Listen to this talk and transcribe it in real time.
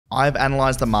I've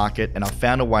analyzed the market and I've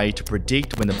found a way to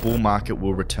predict when the bull market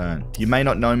will return. You may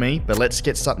not know me, but let's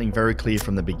get something very clear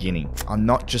from the beginning. I'm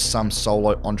not just some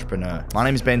solo entrepreneur. My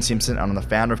name is Ben Simpson and I'm the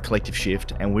founder of Collective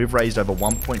Shift, and we've raised over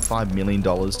 $1.5 million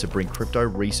to bring crypto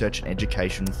research and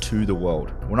education to the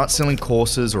world. We're not selling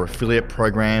courses or affiliate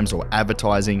programs or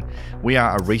advertising. We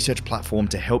are a research platform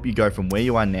to help you go from where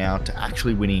you are now to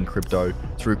actually winning in crypto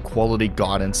through quality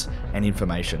guidance and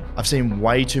information. I've seen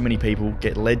way too many people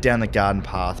get led down the garden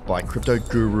path by crypto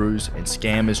gurus and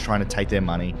scammers trying to take their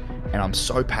money, and I'm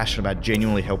so passionate about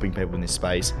genuinely helping people in this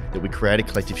space that we created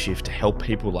Collective Shift to help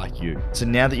people like you. So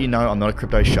now that you know I'm not a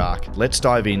crypto shark, let's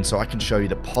dive in so I can show you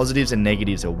the positives and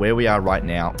negatives of where we are right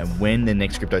now and when the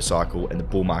next crypto cycle and the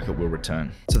bull market will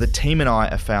return. So the team and I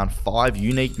have found 5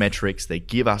 unique metrics that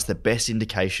give us the best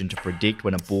indication to predict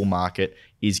when a bull market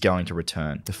is going to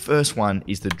return. The first one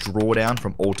is the drawdown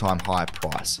from all-time high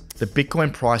price. The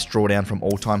Bitcoin price drawdown from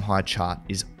all-time high chart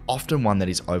is often one that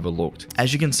is overlooked.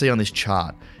 As you can see on this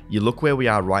chart, you look where we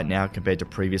are right now compared to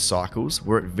previous cycles,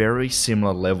 we're at very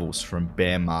similar levels from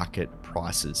bear market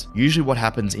prices. Usually what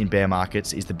happens in bear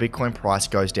markets is the Bitcoin price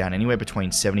goes down anywhere between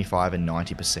 75 and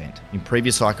 90%. In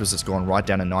previous cycles, it's gone right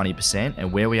down to 90%, and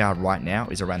where we are right now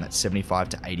is around that 75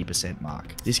 to 80%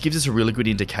 mark. This gives us a really good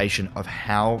indication of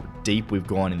how deep we've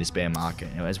gone in this bear market.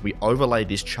 And as we overlay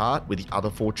this chart with the other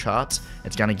 4 charts,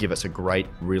 it's going to give us a great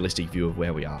realistic view of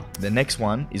where we are. The next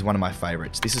one is one of my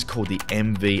favorites. This is called the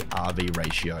MV/RV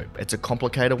ratio. It's a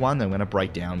complicated one that I'm going to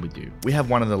break down with you. We have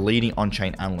one of the leading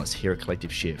on-chain analysts here at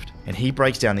Collective Shift, and he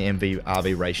breaks down the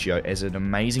MV/RV ratio as an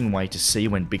amazing way to see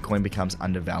when Bitcoin becomes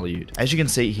undervalued. As you can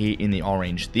see here in the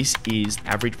orange, this is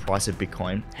average price of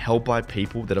Bitcoin held by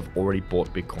people that have already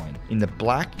bought Bitcoin. In the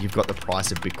black, you've got the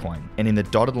price of Bitcoin, and in the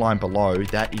dotted line below,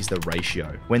 that is the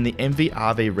ratio. When the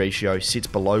MV/RV ratio sits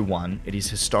below 1, it is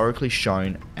historically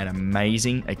shown an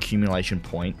amazing accumulation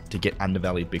point to get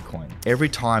undervalued Bitcoin. Every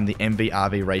time the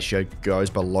MV/RV ratio goes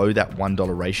below that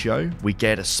 $1 ratio, we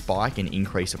get a spike and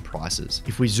increase of prices.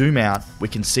 If we zoom out, we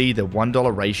can see the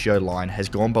 $1 ratio line has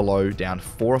gone below down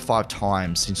 4 or 5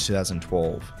 times since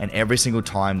 2012, and every single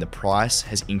time the price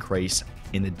has increased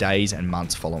in the days and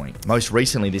months following. Most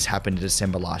recently, this happened in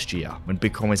December last year when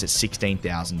Bitcoin was at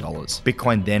 $16,000.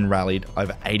 Bitcoin then rallied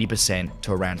over 80%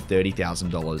 to around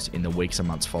 $30,000 in the weeks and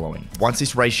months following. Once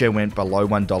this ratio went below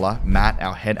 $1, Matt,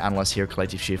 our head analyst here at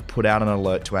Collective Shift, put out an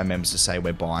alert to our members to say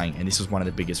we're buying, and this was one of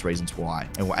the biggest reasons why,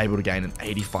 and we're able to gain an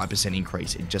 85%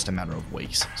 increase in just a matter of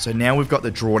weeks. So now we've got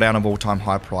the drawdown of all-time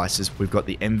high prices, we've got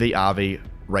the MV/RV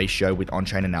ratio with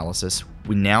on-chain analysis.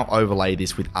 We now overlay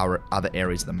this with our other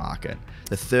areas of the market.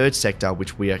 The third sector,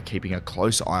 which we are keeping a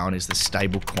close eye on, is the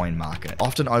stablecoin market.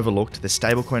 Often overlooked, the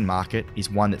stablecoin market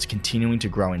is one that's continuing to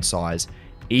grow in size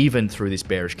even through these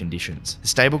bearish conditions. The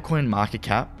stablecoin market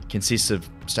cap consists of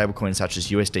stablecoins such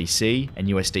as USDC and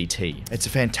USDT. It's a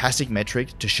fantastic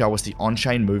metric to show us the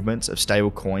on-chain movements of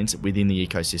stablecoins within the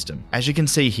ecosystem. As you can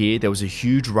see here, there was a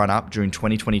huge run-up during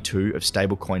 2022 of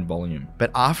stablecoin volume.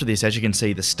 But after this, as you can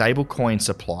see, the stablecoin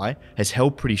supply has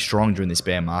held pretty strong during this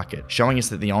bear market, showing us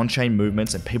that the on-chain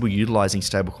movements and people utilizing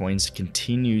stablecoins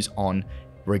continues on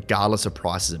regardless of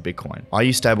prices of Bitcoin. I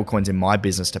use stablecoins in my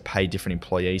business to pay different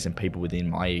employees and people within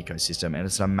my ecosystem, and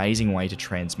it's an amazing way to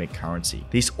transmit currency.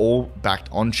 This all backed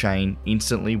on-chain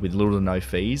instantly with little to no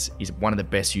fees is one of the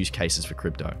best use cases for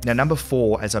crypto. Now, number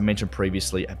 4, as I mentioned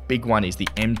previously, a big one is the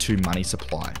M2 money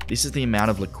supply. This is the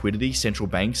amount of liquidity central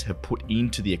banks have put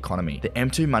into the economy. The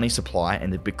M2 money supply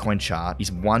and the Bitcoin chart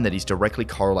is one that is directly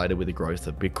correlated with the growth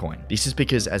of Bitcoin. This is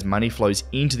because as money flows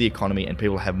into the economy and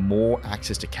people have more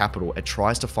access to capital, it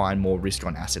tries to find more risk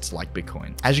on assets like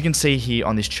Bitcoin. As you can see here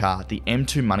on this chart, the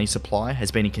M2 money supply has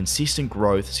been in consistent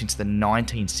growth since the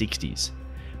 1960s.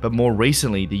 But more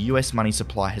recently, the US money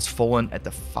supply has fallen at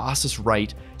the fastest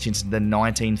rate since the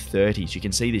 1930s. You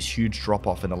can see this huge drop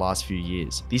off in the last few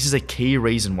years. This is a key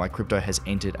reason why crypto has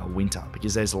entered a winter,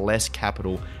 because there's less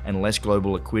capital and less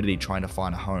global liquidity trying to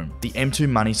find a home. The M2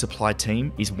 money supply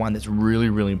team is one that's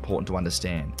really important to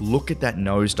understand. Look at that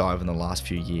nosedive in the last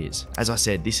few years. As I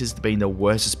said, this has been the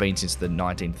worst it's been since the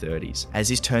 1930s. As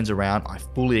this turns around, I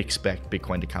fully expect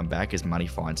Bitcoin to come back as money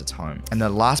finds its home. And the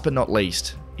last but not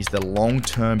least is the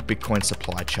long-term Bitcoin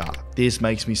supply chart. This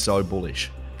makes me so bullish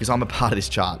because I'm a part of this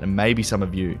chart, and maybe some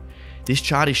of you. This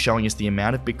chart is showing us the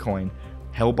amount of Bitcoin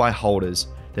held by holders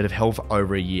that have held for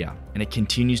over a year, and it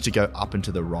continues to go up and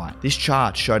to the right. This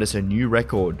chart showed us a new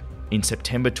record in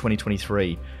September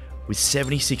 2023 with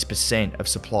 76% of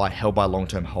supply held by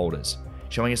long-term holders,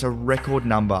 showing us a record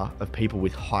number of people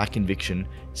with high conviction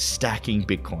stacking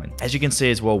Bitcoin. As you can see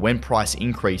as well, when price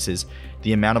increases,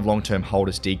 the amount of long-term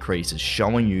holders decreases,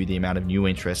 showing you the amount of new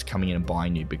interest coming in and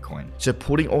buying new Bitcoin. So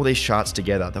putting all these charts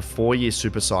together, the 4-year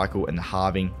super cycle and the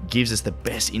halving gives us the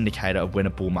best indicator of when a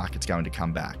bull market's going to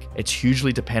come back. It's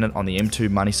hugely dependent on the M2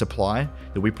 money supply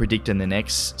that we predict in the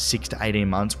next 6 to 18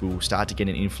 months we will start to get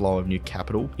an inflow of new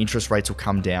capital. Interest rates will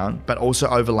come down, but also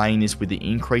overlaying this with the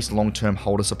increased long-term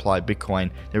holder supply of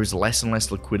Bitcoin, there is less and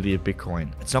less liquidity of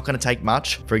Bitcoin. It's not going to take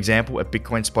much, for example, a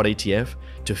Bitcoin spot ETF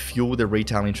to fuel the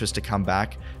retail interest to come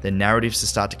back, the narratives to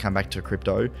start to come back to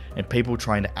crypto, and people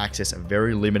trying to access a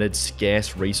very limited,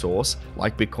 scarce resource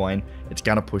like Bitcoin. It's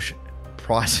going to push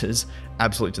prices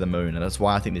absolutely to the moon, and that's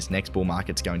why I think this next bull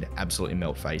market's going to absolutely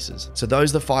melt faces. So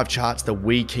those are the 5 charts that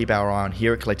we keep our eye on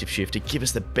here at Collective Shift to give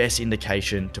us the best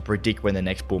indication to predict when the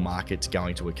next bull market's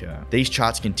going to occur. These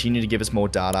charts continue to give us more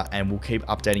data, and we'll keep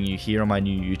updating you here on my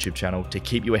new YouTube channel to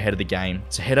keep you ahead of the game.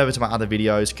 So head over to my other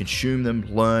videos, consume them,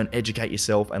 learn, educate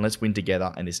yourself, and let's win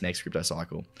together in this next crypto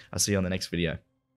cycle. I'll see you on the next video.